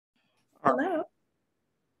Hello.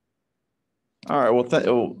 All right.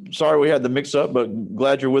 Well, sorry we had the mix up, but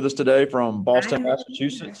glad you're with us today from Boston, I'm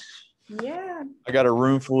Massachusetts. Yeah. I got a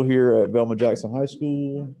room full here at Velma Jackson High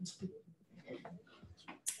School.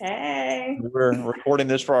 Hey. We're recording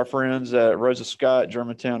this for our friends at Rosa Scott,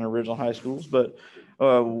 Germantown, and Original High Schools, but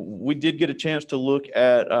we did get a chance to look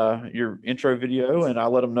at your intro video, and I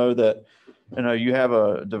let them know that you have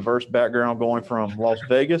a diverse background going from Las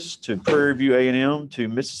Vegas to Prairie View A&M to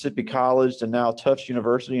Mississippi College to now Tufts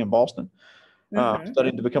University in Boston.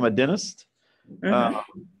 Studying to become a dentist,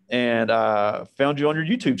 and found you on your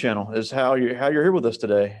YouTube channel is how you're here with us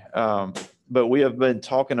today. But we have been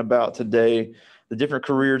talking about today the different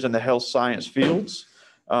careers in the health science fields.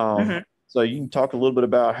 So you can talk a little bit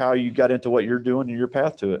about how you got into what you're doing and your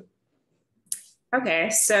path to it. Okay,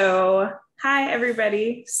 so hi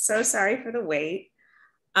everybody. So sorry for the wait.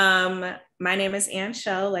 My name is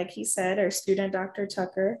Anshelle, like he said, or student Dr.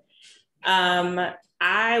 Tucker.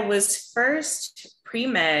 I was first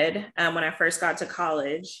pre-med when I first got to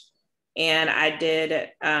college, and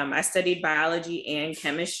I studied biology and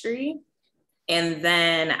chemistry. And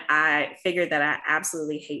then I figured that I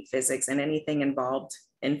absolutely hate physics and anything involved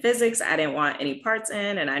in physics, I didn't want any parts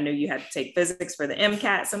in. And I knew you had to take physics for the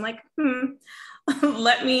MCAT. So I'm like,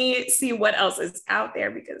 let me see what else is out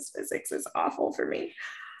there because physics is awful for me.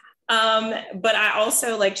 But I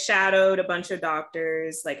also shadowed a bunch of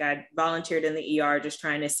doctors. I volunteered in the ER just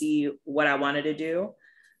trying to see what I wanted to do.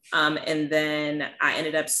 And then I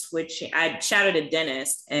ended up switching. I shadowed a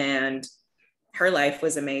dentist and her life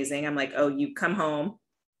was amazing. I'm like, oh, you come home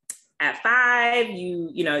at 5,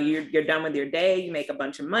 you're done with your day, you make a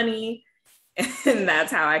bunch of money. And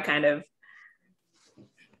that's how I kind of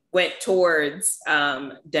went towards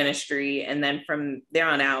dentistry. And then from there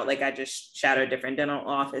on out, I just shadowed different dental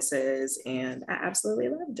offices and I absolutely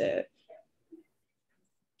loved it.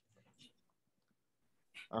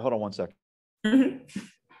 Hold on one second.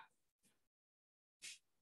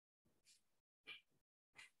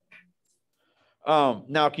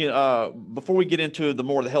 Now, before we get into the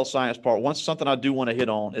more of the health science part, something I do want to hit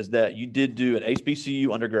on is that you did do an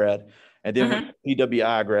HBCU undergrad and then went to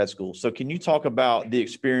PWI grad school. So can you talk about the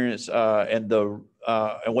experience and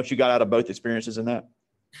what you got out of both experiences in that?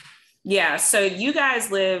 Yeah, so you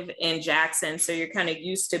guys live in Jackson, so you're kind of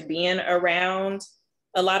used to being around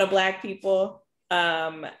a lot of Black people.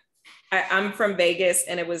 I'm from Vegas,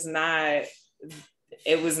 and it was not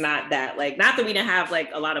that not that we didn't have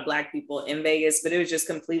a lot of Black people in Vegas, but it was just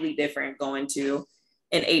completely different going to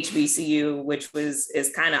an HBCU, which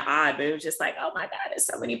is kind of odd, but it was just oh my God, there's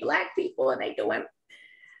so many Black people and they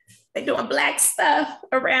doing Black stuff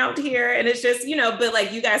around here. And it's just,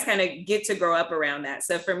 but you guys kind of get to grow up around that.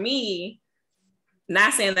 So for me,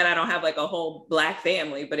 not saying that I don't have a whole Black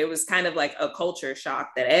family, but it was kind of a culture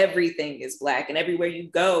shock that everything is Black and everywhere you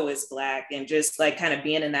go is Black, and just kind of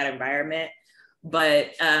being in that environment.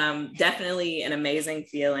 But definitely an amazing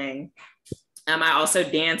feeling. I also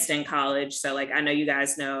danced in college. So I know you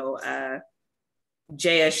guys know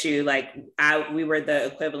JSU, we were the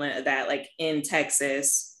equivalent of that, in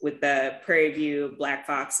Texas with the Prairie View Black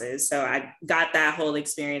Foxes. So I got that whole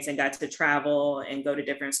experience and got to travel and go to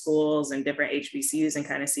different schools and different HBCUs and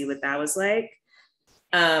kind of see what that was like.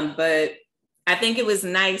 But I think it was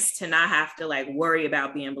nice to not have to worry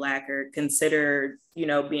about being Black or consider,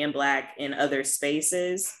 being Black in other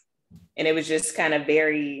spaces. And it was just kind of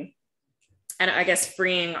very, I guess,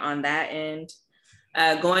 freeing on that end.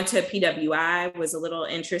 Going to PWI was a little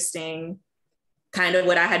interesting, kind of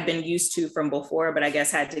what I had been used to from before, but I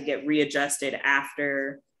guess had to get readjusted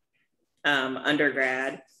after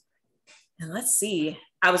undergrad. And let's see,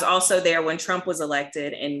 I was also there when Trump was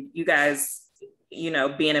elected, and you guys,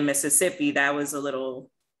 being in Mississippi, that was a little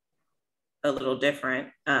different.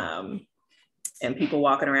 And people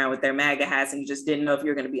walking around with their MAGA hats, and you just didn't know if you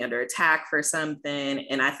were going to be under attack for something.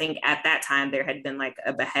 And I think at that time there had been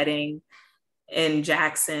a beheading in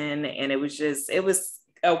Jackson, and it was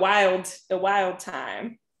a wild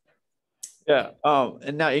time. Yeah.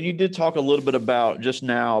 And you did talk a little bit about just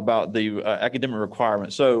now about the academic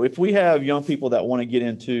requirements. So if we have young people that want to get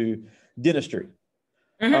into dentistry,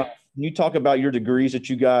 can you talk about your degrees that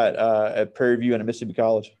you got at Prairie View and at Mississippi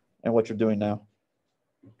College and what you're doing now?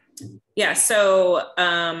 Yeah. So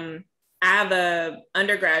I have a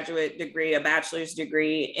undergraduate degree, a bachelor's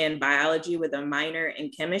degree in biology with a minor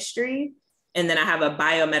in chemistry. And then I have a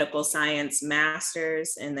biomedical science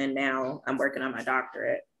master's. And then now I'm working on my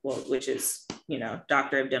doctorate, which is,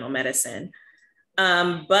 Doctor of Dental Medicine.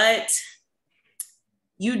 But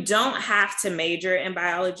you don't have to major in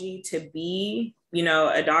biology to be,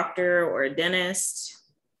 a doctor or a dentist.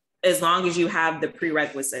 as long as you have the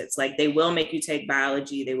prerequisites. Like they will make you take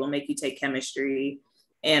biology, they will make you take chemistry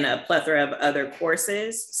and a plethora of other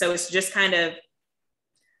courses. So it's just kind of,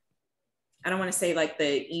 I don't want to say like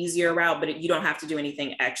the easier route, but you don't have to do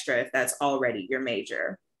anything extra if that's already your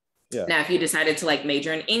major. Yeah. Now, if you decided to like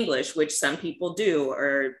major in English, which some people do,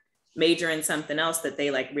 or major in something else that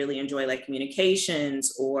they like really enjoy, like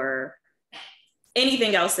communications or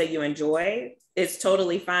anything else that you enjoy, it's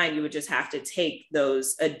totally fine. You would just have to take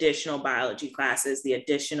those additional biology classes, the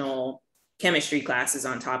additional chemistry classes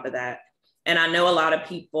on top of that. And I know a lot of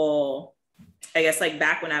people, I guess like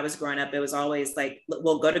back when I was growing up, it was always like,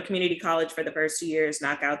 we'll go to community college for the first 2 years,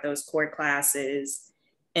 knock out those core classes,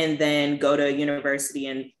 and then go to university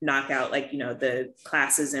and knock out like, you know, the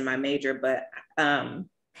classes in my major. But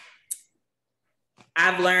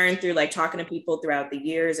I've learned through like talking to people throughout the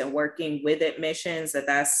years and working with admissions that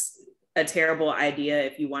that's a terrible idea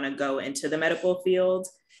if you want to go into the medical field.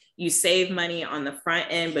 You save money on the front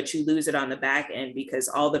end, but you lose it on the back end because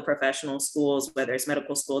all the professional schools, whether it's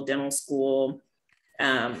medical school, dental school,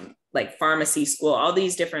 like pharmacy school, all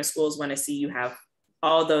these different schools want to see you have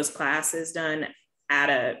all those classes done at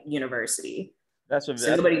a university. So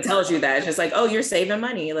nobody tells you that. It's just like, oh, you're saving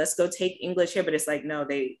money. Let's go take English here. But it's like, no,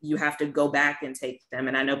 you have to go back and take them.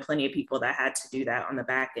 And I know plenty of people that had to do that on the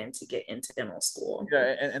back end to get into dental school.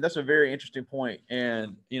 Yeah, and that's a very interesting point.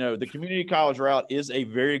 And, you know, the community college route is a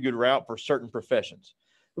very good route for certain professions.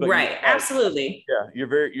 Right. Absolutely. Yeah,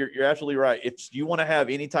 you're absolutely right. If you want to have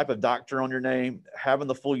any type of doctor on your name, having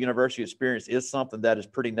the full university experience is something that is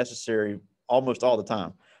pretty necessary almost all the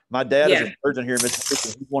time. My dad is a surgeon here in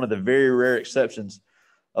Mississippi. He's one of the very rare exceptions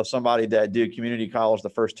of somebody that did community college the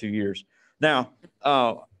first 2 years. Now,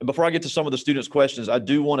 before I get to some of the students' questions, I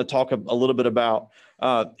do want to talk a little bit about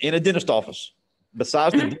in a dentist office,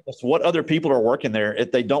 besides the dentist, what other people are working there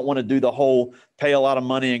if they don't want to do the whole pay a lot of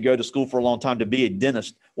money and go to school for a long time to be a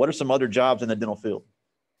dentist? What are some other jobs in the dental field?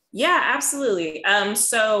 Yeah, absolutely.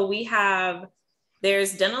 So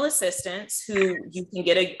there's dental assistants who you can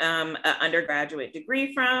get a undergraduate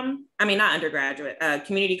degree from. I mean, not undergraduate,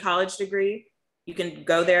 community college degree. You can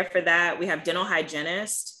go there for that. We have dental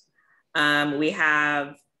hygienists. We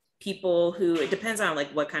have people who, it depends on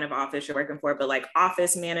like what kind of office you're working for, but like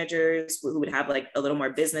office managers who would have like a little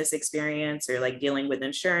more business experience or like dealing with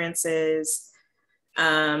insurances.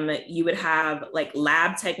 You would have like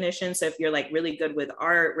lab technicians. So if you're like really good with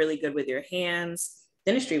art, really good with your hands,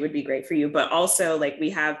 dentistry would be great for you. But also like we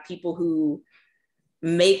have people who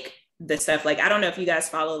make the stuff. Like, I don't know if you guys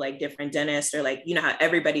follow like different dentists or like, you know how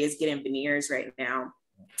everybody is getting veneers right now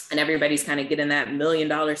and everybody's kind of getting that $1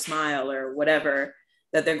 million smile or whatever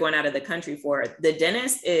that they're going out of the country for. The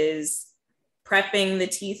dentist is prepping the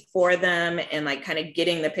teeth for them and like kind of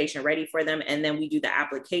getting the patient ready for them. And then we do the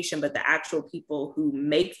application, but the actual people who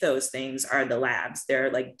make those things are the labs. They're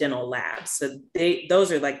like dental labs. So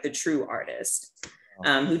those are like the true artists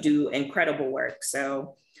who do incredible work.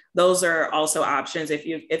 So those are also options. If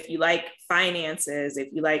you like finances,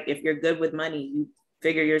 if you're good with money, you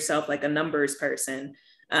figure yourself like a numbers person.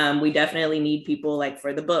 We definitely need people like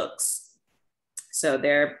for the books. So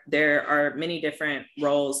there are many different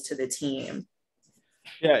roles to the team.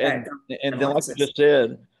 Yeah, and then like you just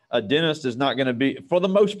said, a dentist is not going to be, for the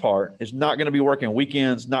most part, is not going to be working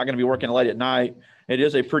weekends, not going to be working late at night. It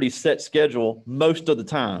is a pretty set schedule most of the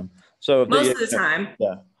time. So most of the time.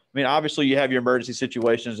 Yeah. I mean, obviously you have your emergency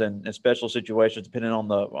situations and special situations depending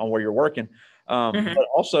on where you're working. But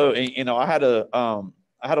also, you know, I had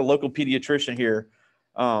a local pediatrician here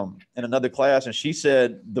in another class, and she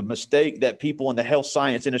said the mistake that people in the health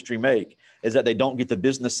science industry make is that they don't get the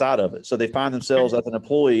business side of it. So they find themselves as an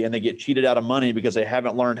employee and they get cheated out of money because they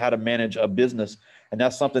haven't learned how to manage a business. And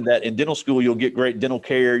that's something that in dental school, you'll get great dental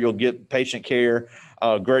care, you'll get patient care,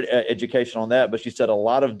 great education on that. But she said a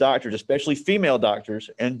lot of doctors, especially female doctors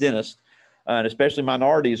and dentists, and especially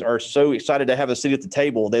minorities, are so excited to have a seat at the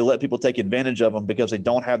table. They let people take advantage of them because they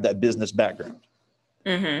don't have that business background.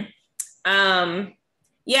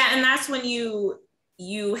 Yeah, and that's when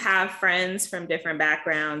you have friends from different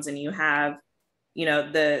backgrounds and you have, you know,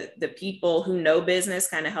 the people who know business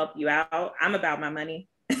kind of help you out. I'm about my money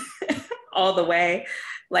all the way.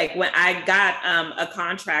 Like when I got a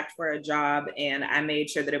contract for a job and I made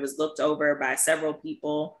sure that it was looked over by several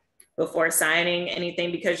people before signing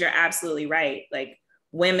anything, because you're absolutely right. Like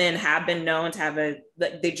women have been known to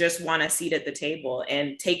they just want a seat at the table,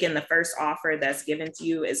 and taking the first offer that's given to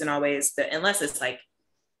you isn't always unless it's like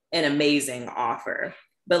an amazing offer.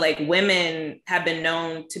 But like women have been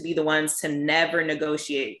known to be the ones to never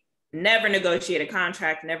negotiate a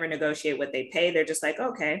contract, never negotiate what they pay. They're just like,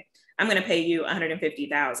 okay, I'm going to pay you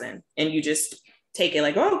 $150,000. And you just take it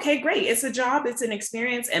like, oh, okay, great, it's a job, it's an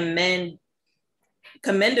experience, and men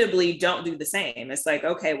commendably don't do the same. It's like,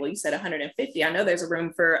 okay, well, you said 150. I know there's a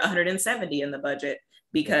room for 170 in the budget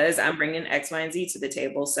because I'm bringing X, Y, and Z to the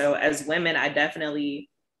table. So as women, I definitely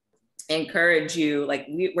encourage you, like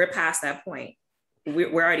we're past that point.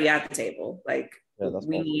 We're already at the table. Like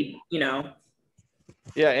we need,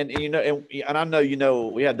 Yeah, and and I know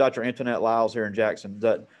we had Dr. Antoinette Lyles here in Jackson,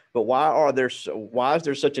 but why is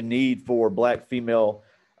there such a need for black females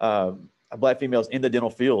in the dental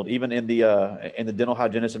field, even in the dental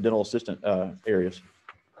hygienist and dental assistant areas?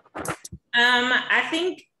 I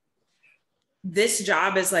think this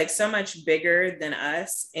job is like so much bigger than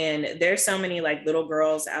us, and there's so many like little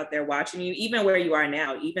girls out there watching you, even where you are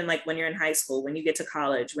now, even like when you're in high school, when you get to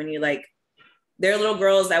college, when you like, there are little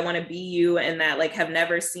girls that want to be you and that like have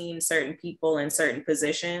never seen certain people in certain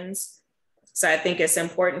positions. So I think it's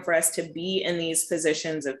important for us to be in these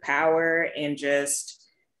positions of power, and just,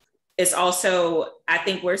 it's also, I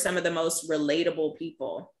think we're some of the most relatable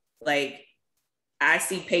people. Like I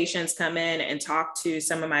see patients come in and talk to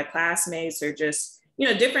some of my classmates, or just,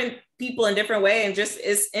 different people in different way. And just,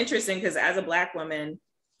 it's interesting because as a Black woman,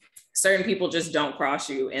 certain people just don't cross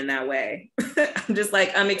you in that way. I'm just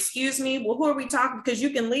like, excuse me, well, who are we talking? Because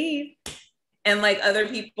you can leave. And like other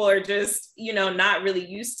people are just, not really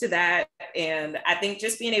used to that. And I think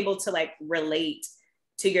just being able to like relate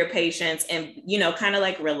to your patients and, kind of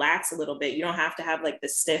like relax a little bit. You don't have to have like the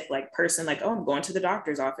stiff like person, like, oh, I'm going to the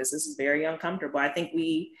doctor's office, this is very uncomfortable. I think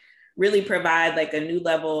we really provide like a new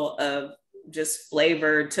level of just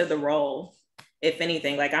flavor to the role. If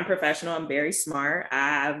anything, like I'm professional, I'm very smart, I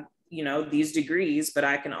have, these degrees, but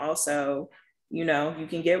I can also, you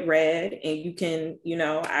can get read and you can,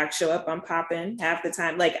 I show up, I'm popping half the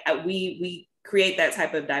time. Like we create that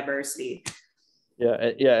type of diversity.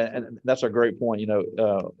 Yeah, and that's a great point.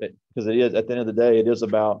 Because it is, at the end of the day, it is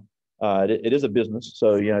about it is a business.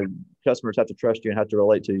 So customers have to trust you and have to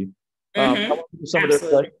relate to you. Some of their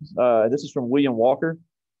questions. This is from William Walker,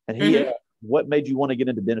 and he what made you want to get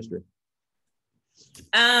into dentistry?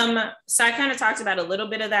 So I kind of talked about a little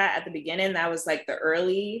bit of that at the beginning. That was like the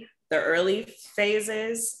early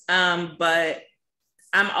phases. But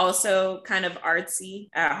I'm also kind of artsy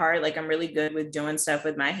at heart. Like I'm really good with doing stuff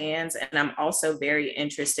with my hands. And I'm also very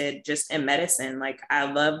interested just in medicine. Like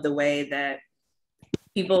I love the way that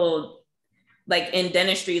people, like in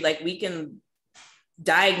dentistry, like we can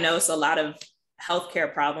diagnose a lot of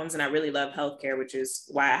healthcare problems. And I really love healthcare, which is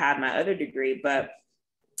why I have my other degree.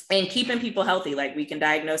 And keeping people healthy, like we can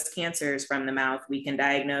diagnose cancers from the mouth. We can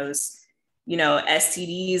diagnose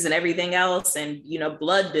STDs and everything else, and,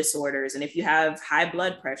 blood disorders. And if you have high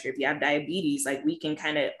blood pressure, if you have diabetes, like we can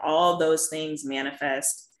kind of, all those things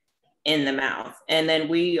manifest in the mouth. And then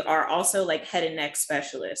we are also like head and neck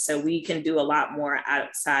specialists. So we can do a lot more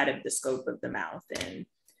outside of the scope of the mouth. And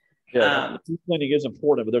cleaning is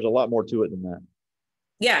important, but there's a lot more to it than that.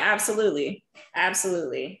 Yeah, absolutely.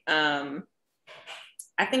 Absolutely.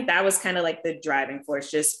 I think that was kind of like the driving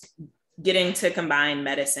force, just getting to combine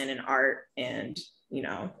medicine and art. And,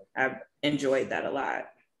 I've enjoyed that a lot.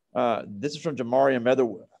 This is from Jamaria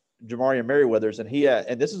Merriweathers. And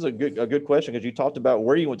and this is a good question, because you talked about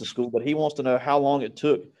where you went to school, but he wants to know how long it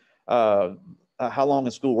took. How long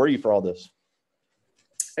in school were you for all this?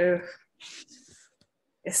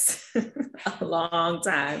 It's a long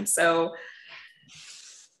time. So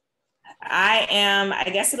I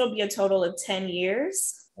guess it'll be a total of 10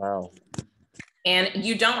 years. Wow. And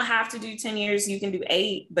you don't have to do 10 years, you can do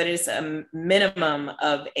 8, but it's a minimum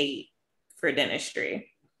of 8 for dentistry.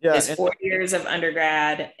 Yeah, it's 4 years of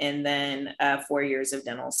undergrad and then 4 years of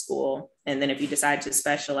dental school. And then if you decide to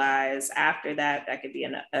specialize after that, that could be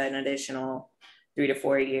an additional 3 to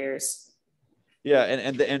 4 years. Yeah,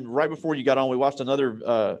 and right before you got on, we watched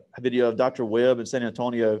another video of Dr. Webb in San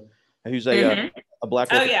Antonio, who's a Black.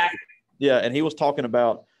 Oh, yeah. Yeah, and he was talking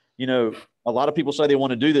about, a lot of people say they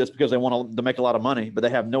want to do this because they want to make a lot of money, but they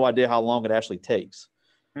have no idea how long it actually takes.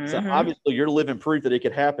 So obviously you're living proof that it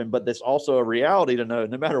could happen, but there's also a reality to know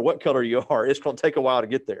no matter what color you are, it's going to take a while to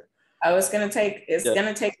get there. Oh, it's going to take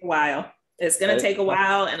a while. It's going to take a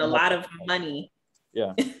while and a lot of money.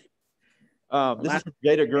 Yeah. This is from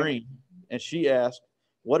Jada Green, and she asked,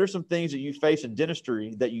 what are some things that you face in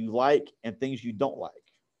dentistry that you like and things you don't like?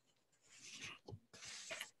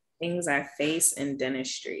 Things I face in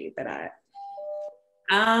dentistry that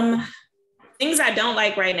things I don't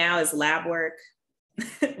like right now is lab work.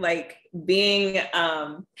 Like being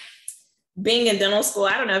in dental school,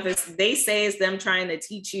 I don't know if they say it's them trying to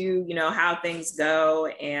teach you, how things go.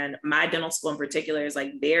 And my dental school in particular is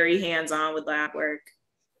like very hands-on with lab work.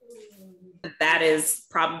 that is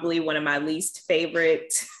probably one of my least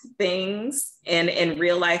favorite things. And in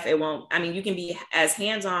real life, it won't, I mean, you can be as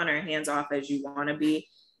hands-on or hands-off as you want to be.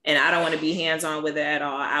 And I don't want to be hands-on with it at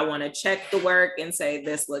all. I want to check the work and say,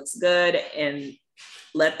 this looks good, and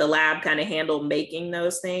let the lab kind of handle making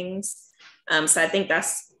those things. So I think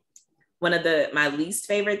that's one of my least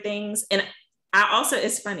favorite things. And I also,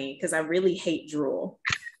 it's funny because I really hate drool.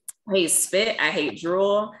 I hate spit, I hate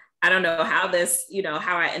drool. I don't know how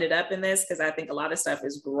how I ended up in this, because I think a lot of stuff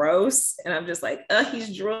is gross. And I'm just like, oh,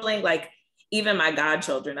 he's drooling. Like, even my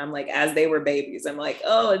godchildren, I'm like, as they were babies, I'm like,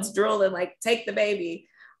 oh, it's drooling, like, take the baby.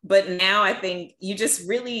 But now I think you just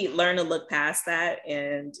really learn to look past that,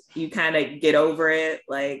 and you kind of get over it.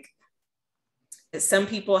 Like, some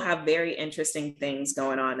people have very interesting things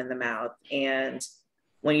going on in the mouth. And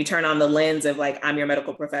when you turn on the lens of like, I'm your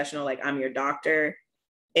medical professional, like I'm your doctor,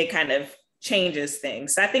 it kind of changes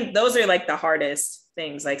things. So I think those are like the hardest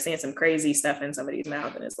things, like seeing some crazy stuff in somebody's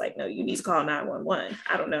mouth and it's like, no, you need to call 911.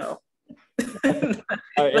 I don't know. And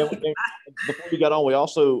before we got on, we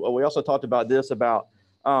also talked about this, about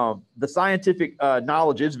the scientific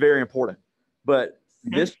knowledge is very important, but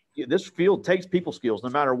this field takes people skills no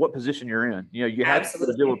matter what position you're in. You know, you have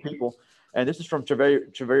to deal with people. And this is from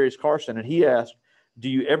Travarius Carson, and he asked, do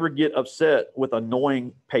you ever get upset with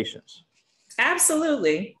annoying patients?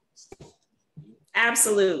 Absolutely.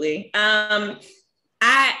 Absolutely. I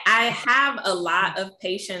have a lot of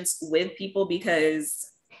patience with people, because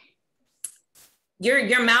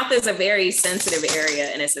your mouth is a very sensitive area,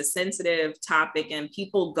 and it's a sensitive topic, and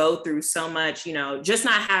people go through so much, just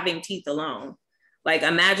not having teeth alone. Like,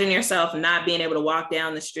 imagine yourself not being able to walk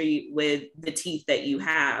down the street with the teeth that you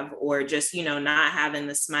have, or just, not having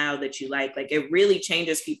the smile that you like. Like, it really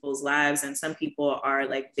changes people's lives. And some people are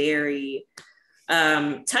like very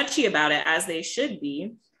touchy about it, as they should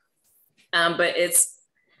be. But it's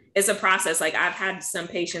a process. Like, I've had some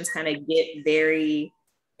patients kind of get very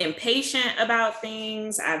impatient about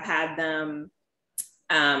things. I've had them,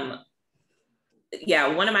 one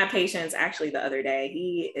of my patients actually the other day,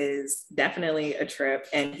 he is definitely a trip,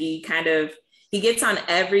 and he gets on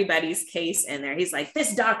everybody's case in there. He's like,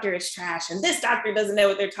 this doctor is trash, and this doctor doesn't know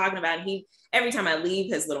what they're talking about. And every time I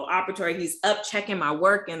leave his little operatory, he's up checking my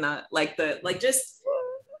work, and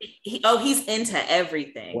he's into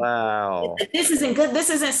everything. Wow. This isn't good. This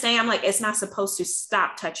isn't staying. I'm like, it's not supposed to.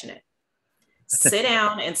 Stop touching it. Sit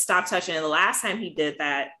down and stop touching it. The last time he did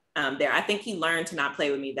that I think he learned to not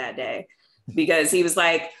play with me that day, because he was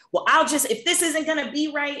like, well, if this isn't going to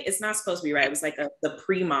be right, it's not supposed to be right. It was like the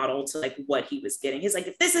pre-model to like what he was getting. He's like,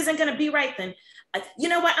 if this isn't going to be right, then you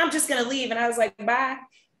know what? I'm just going to leave. And I was like, bye.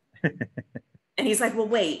 And he's like, well,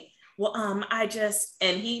 wait. Well,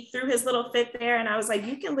 and he threw his little fit there, and I was like,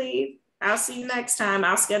 you can leave. I'll see you next time.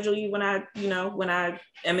 I'll schedule you when I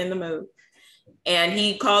am in the mood. And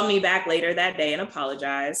he called me back later that day and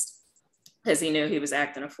apologized, because he knew he was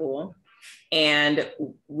acting a fool. And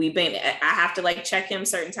I have to like check him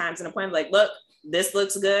certain times in appointment, like, look, this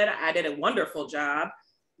looks good. I did a wonderful job.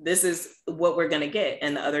 This is what we're going to get.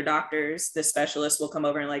 And the other doctors, the specialists will come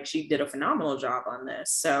over and like, she did a phenomenal job on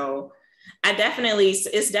this. So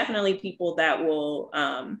it's definitely people that will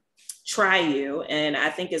try you. And I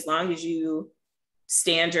think as long as you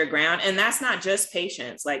stand your ground, and that's not just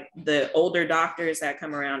patients, like the older doctors that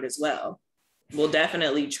come around as well will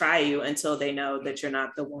definitely try you until they know that you're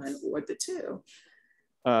not the one or the two,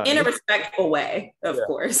 in a respectful way, of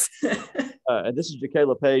course. And this is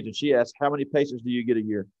Jaquela Page, and she asked, how many patients do you get a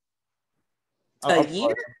year? A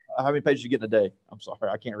year? How many patients you get in a day? I'm sorry,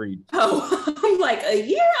 I can't read. Oh, I'm like, a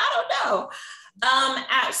year? I don't know.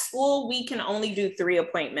 At school, we can only do 3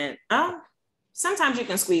 appointments. Sometimes you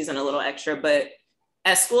can squeeze in a little extra, but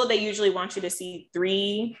at school, they usually want you to see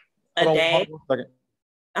 3 a day. Hold on 1 second.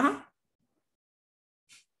 Uh-huh.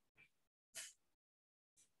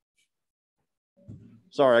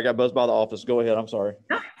 Sorry, I got buzzed by the office. Go ahead. I'm sorry.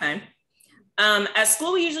 Okay. At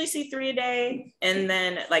school, we usually see 3 a day. And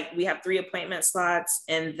then like we have 3 appointment slots.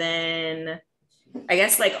 And then I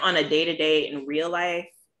guess like on a day-to-day in real life,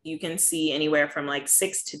 you can see anywhere from like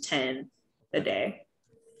 6 to 10 a day.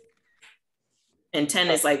 And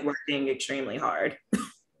 10 is like working extremely hard. All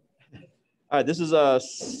right. This is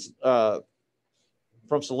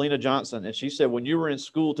from Selena Johnson. And she said, when you were in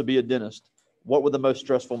school to be a dentist, what were the most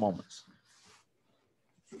stressful moments?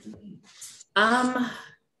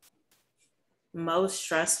 Most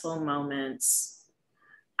stressful moments.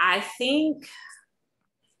 I think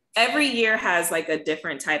every year has like a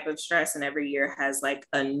different type of stress, and every year has like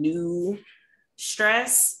a new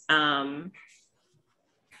stress.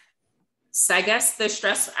 So I guess the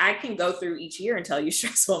stress, I can go through each year and tell you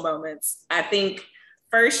stressful moments. I think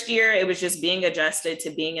first year, it was just being adjusted to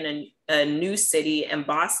being in a new city. And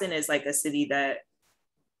Boston is like a city that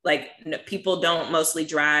like people don't mostly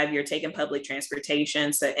drive. You're taking public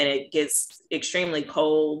transportation. So, and it gets extremely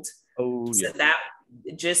cold. Oh, So yeah. that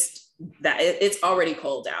just that it's already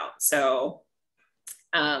cold out. So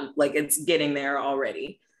like it's getting there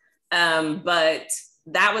already. But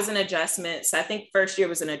that was an adjustment. So I think first year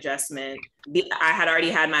was an adjustment. I had already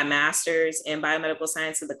had my master's in biomedical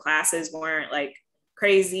science, so the classes weren't like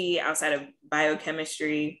crazy outside of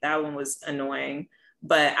biochemistry. That one was annoying.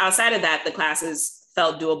 But outside of that, the classes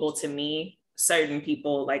felt doable to me. Certain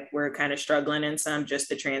people like were kind of struggling in some, just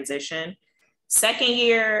the transition. Second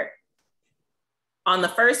year, on the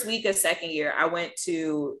first week of second year, I went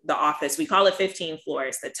to the office. We call it 15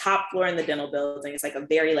 floors. The top floor in the dental building is like a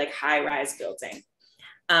very like high rise building.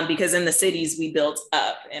 Because in the cities we built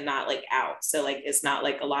up and not like out. So like it's not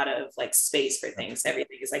like a lot of like space for things.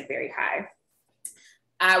 Everything is like very high.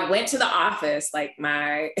 I went to the office like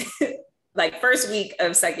my like first week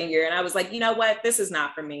of second year, and I was like, you know what? This is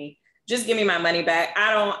not for me. Just give me my money back.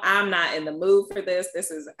 I'm not in the mood for this. This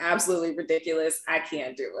is absolutely ridiculous. I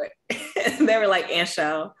can't do it. They were like,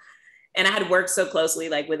 Anshelle. And I had worked so closely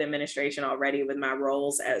like with administration already with my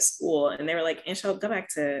roles at school. And they were like, Anshelle,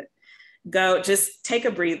 go just take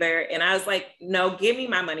a breather. And I was like, no, give me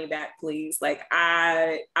my money back, please. Like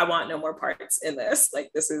I want no more parts in this.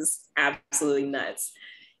 Like this is absolutely nuts.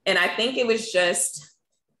 And I think it was just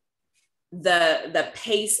the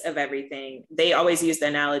pace of everything. They always use the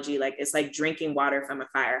analogy like it's like drinking water from a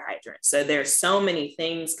fire hydrant. So there's so many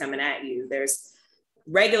things coming at you. There's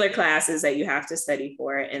regular classes that you have to study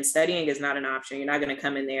for, and studying is not an option. You're not going to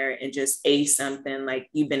come in there and just ace something like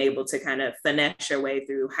you've been able to kind of finesse your way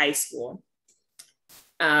through high school.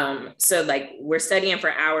 So like we're studying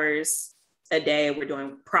for hours a day. We're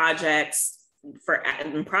doing projects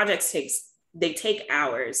and projects take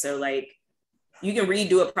hours. So like you can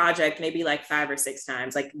redo a project maybe like 5 or 6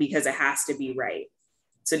 times, like because it has to be right.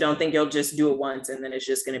 So don't think you'll just do it once and then it's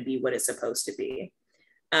just going to be what it's supposed to be.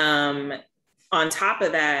 On top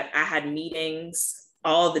of that, I had meetings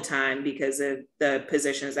all the time because of the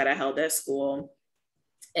positions that I held at school.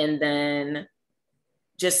 And then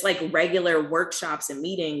just like regular workshops and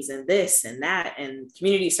meetings and this and that and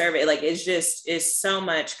community survey, like it's so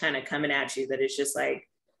much kind of coming at you that it's just like,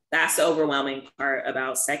 that's the overwhelming part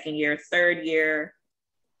about second year. Third year,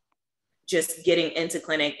 just getting into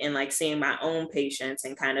clinic and like seeing my own patients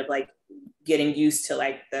and kind of like getting used to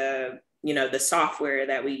like the software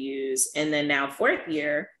that we use. And then now fourth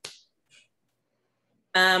year,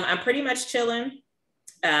 I'm pretty much chilling.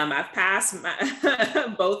 I've passed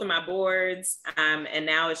both of my boards. And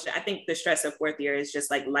now I think the stress of fourth year is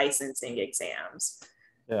just like licensing exams.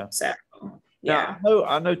 Yeah. So, yeah. Now,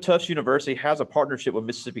 I know Tufts University has a partnership with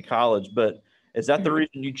Mississippi College, but is that the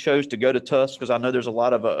reason you chose to go to Tufts? Because I know there's a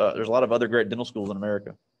lot of other great dental schools in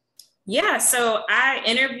America. Yeah, so I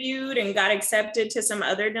interviewed and got accepted to some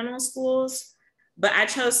other dental schools, but I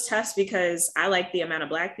chose Tufts because I like the amount of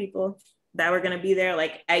Black people that were going to be there.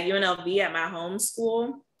 Like at UNLV, at my home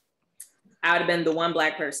school, I would have been the one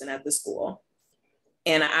Black person at the school.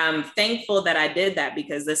 And I'm thankful that I did that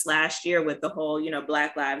because this last year with the whole,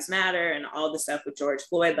 Black Lives Matter and all the stuff with George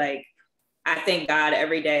Floyd, like I thank God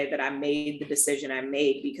every day that I made the decision I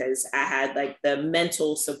made because I had like the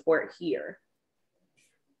mental support here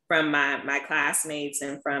from my classmates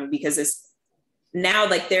and because it's now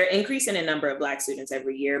like they're increasing in number of Black students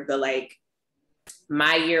every year, but like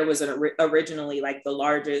my year was originally like the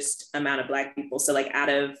largest amount of Black people. So like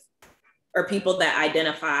or people that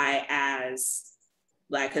identify as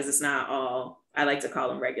Black, because it's not all, I like to call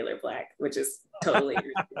them regular Black, which is totally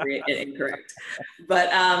incorrect.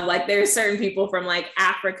 But like there's certain people from like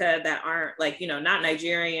Africa that aren't like, not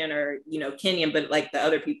Nigerian or, Kenyan, but like the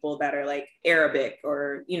other people that are like Arabic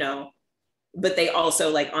or, but they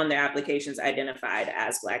also like on their applications identified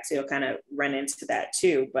as Black. So you'll kind of run into that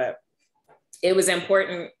too. But it was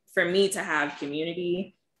important for me to have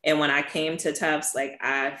community. And when I came to Tufts, like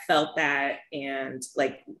I felt that, and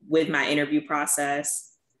like with my interview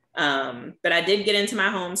process, but I did get into my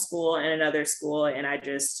home school and another school. And I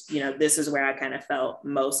just, this is where I kind of felt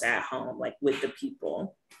most at home, like with the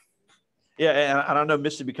people. Yeah, and I know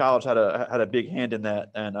Mississippi College had a big hand in that,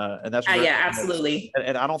 and that's great. Yeah, absolutely.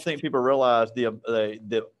 And I don't think people realize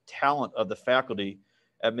the talent of the faculty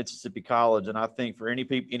at Mississippi College. And I think for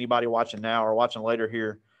anybody watching now or watching later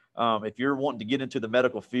here, if you're wanting to get into the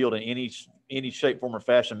medical field in any shape, form, or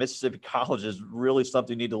fashion, Mississippi College is really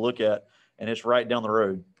something you need to look at, and it's right down the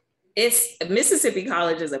road. Mississippi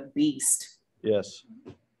College is a beast. Yes,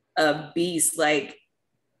 a beast. Like,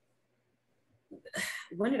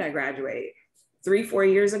 when did I graduate?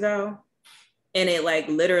 3-4 years ago. And it like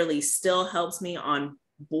literally still helps me on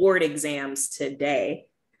board exams today.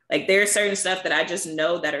 Like there's certain stuff that I just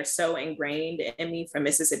know that are so ingrained in me from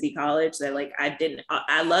Mississippi College that like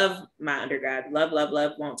I love my undergrad, love,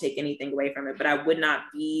 won't take anything away from it, but I would not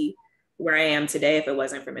be where I am today if it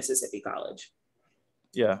wasn't for Mississippi College.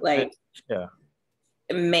 Yeah. Like, yeah,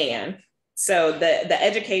 man. So the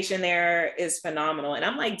education there is phenomenal. And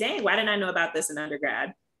I'm like, dang, why didn't I know about this in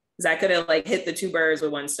undergrad? Because I could have like hit the 2 birds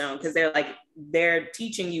with 1 stone, because they're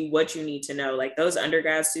teaching you what you need to know. Like those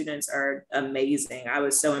undergrad students are amazing. I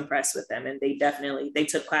was so impressed with them, and they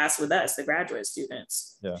took class with us, the graduate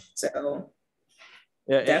students. Yeah. So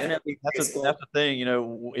yeah, definitely that's the thing. You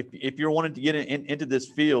know, if you're wanting to get into this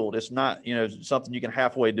field, it's not, you know, something you can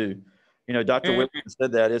halfway do. You know, Dr. Whitman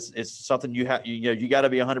said that it's something you have, you know, you got to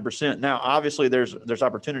be 100%. Now, obviously there's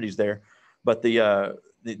opportunities there, but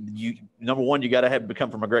you number one, you got to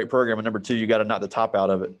become from a great program, and number two, you got to knock the top out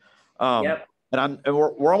of it. Yep. And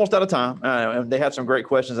we're almost out of time. And they had some great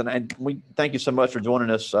questions, and we thank you so much for joining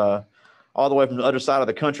us all the way from the other side of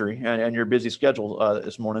the country and your busy schedule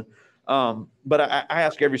this morning. But I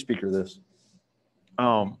ask every speaker this.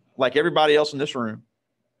 Like everybody else in this room,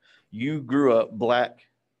 you grew up Black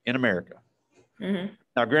in America. Mm-hmm.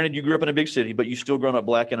 Now, granted, you grew up in a big city, but you still grown up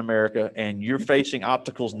Black in America, and you're facing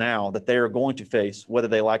obstacles now that they are going to face, whether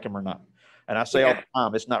they like them or not. And I say all the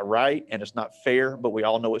time, it's not right and it's not fair, but we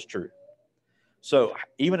all know it's true. So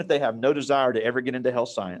even if they have no desire to ever get into health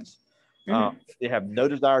science, they have no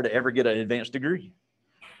desire to ever get an advanced degree,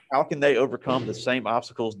 how can they overcome the same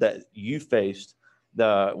obstacles that you faced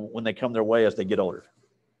when they come their way as they get older?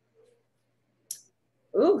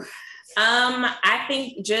 Ooh. I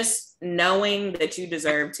think just knowing that you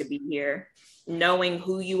deserve to be here, knowing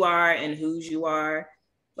who you are and whose you are.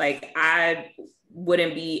 Like I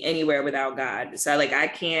wouldn't be anywhere without God. So like I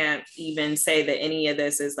can't even say that any of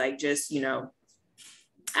this is like just, you know,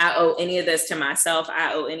 I owe any of this to myself.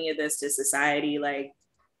 I owe any of this to society. Like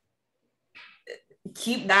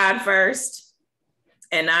keep God first,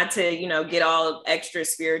 and not to, you know, get all extra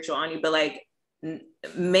spiritual on you, but like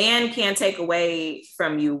man can't take away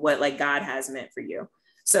from you what like God has meant for you.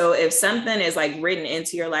 So if something is like written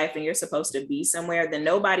into your life and you're supposed to be somewhere, then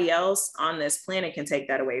nobody else on this planet can take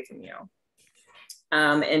that away from you.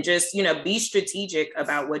 And just, you know, be strategic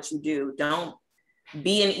about what you do. Don't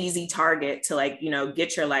be an easy target to like, you know,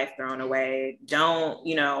 get your life thrown away. Don't,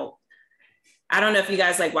 you know, I don't know if you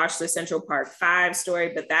guys like watched the Central Park 5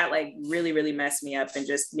 story, but that like really, really messed me up. And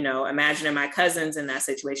just, you know, imagining my cousins in that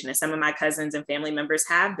situation, and some of my cousins and family members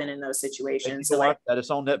have been in those situations. So like that, it's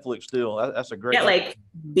on Netflix still. That's a great. Yeah, like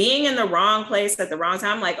being in the wrong place at the wrong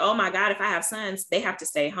time. Like, oh my God, if I have sons, they have to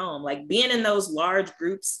stay home. Like being in those large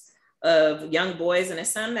groups of young boys, and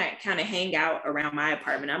it's some that kind of hang out around my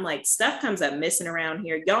apartment. I'm like, stuff comes up missing around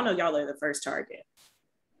here. Y'all know y'all are the first target,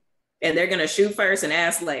 and they're gonna shoot first and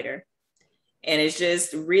ask later. And it's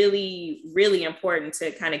just really, really important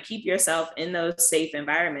to kind of keep yourself in those safe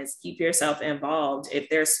environments, keep yourself involved. If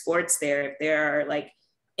there's sports there, if there are like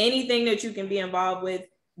anything that you can be involved with,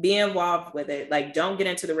 be involved with it. Like, don't get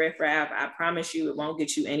into the riffraff. I promise you, it won't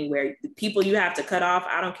get you anywhere. The people you have to cut off,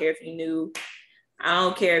 I don't care if you knew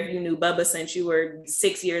Bubba since you were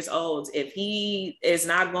 6 years old. If he is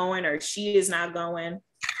not going or she is not going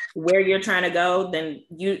where you're trying to go, then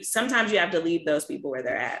sometimes you have to leave those people where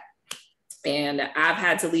they're at. And I've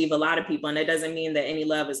had to leave a lot of people, and it doesn't mean that any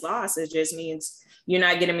love is lost. It just means you're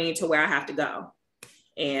not getting me to where I have to go.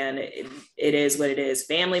 And it is what it is.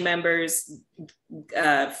 Family members,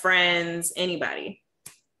 friends, anybody.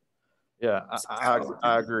 Yeah,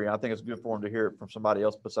 I agree. I think it's good for them to hear it from somebody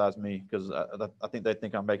else besides me, because I think they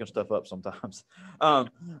think I'm making stuff up sometimes.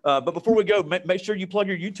 But before we go, make sure you plug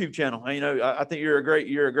your YouTube channel. You know, I think you're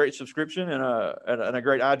a great subscription and a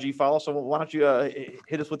great IG follow. So why don't you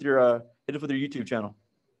hit us with your YouTube channel?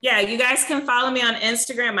 Yeah, you guys can follow me on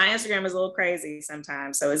Instagram. My Instagram is a little crazy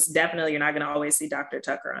sometimes, so it's definitely, you're not going to always see Dr.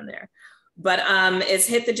 Tucker on there. But it's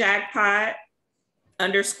Hit the Jackpot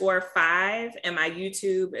 _5, and my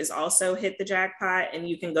YouTube is also Hit the Jackpot, and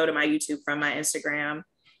you can go to my YouTube from my Instagram.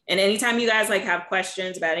 And anytime you guys like have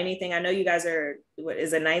questions about anything, I know you guys are, what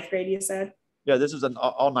is it, 9th grade you said? Yeah, this is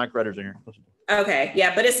all 9th graders in here. Okay,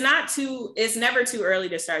 yeah, but it's never too early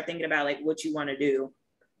to start thinking about like what you want to do,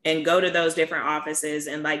 and go to those different offices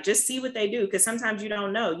and like just see what they do, because sometimes you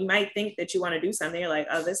don't know. You might think that you want to do something, you're like,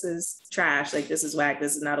 oh, this is trash, like this is whack,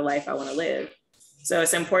 this is not a life I want to live. So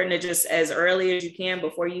it's important to just, as early as you can,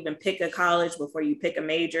 before you even pick a college, before you pick a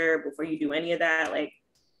major, before you do any of that, like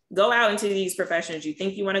go out into these professions. You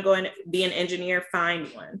think you want to go and be an engineer, find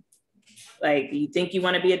one. Like, you think you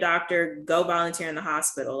want to be a doctor, go volunteer in the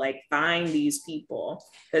hospital. Like, find these people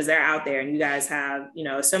because they're out there, and you guys have,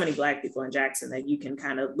 so many Black people in Jackson that you can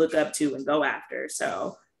kind of look up to and go after.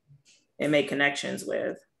 So, and make connections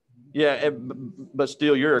with. Yeah, but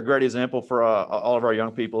still, you're a great example for all of our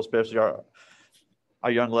young people, especially our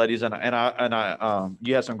young ladies. You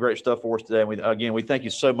had some great stuff for us today. And we thank you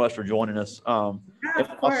so much for joining us. Yeah,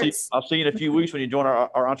 of course. I'll see you in a few weeks when you join our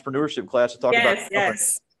entrepreneurship class to talk about.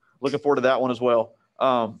 Yes. Looking forward to that one as well.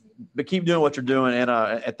 But keep doing what you're doing,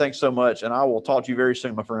 and thanks so much. And I will talk to you very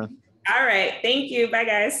soon, my friend. All right. Thank you. Bye,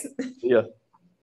 guys. Yeah.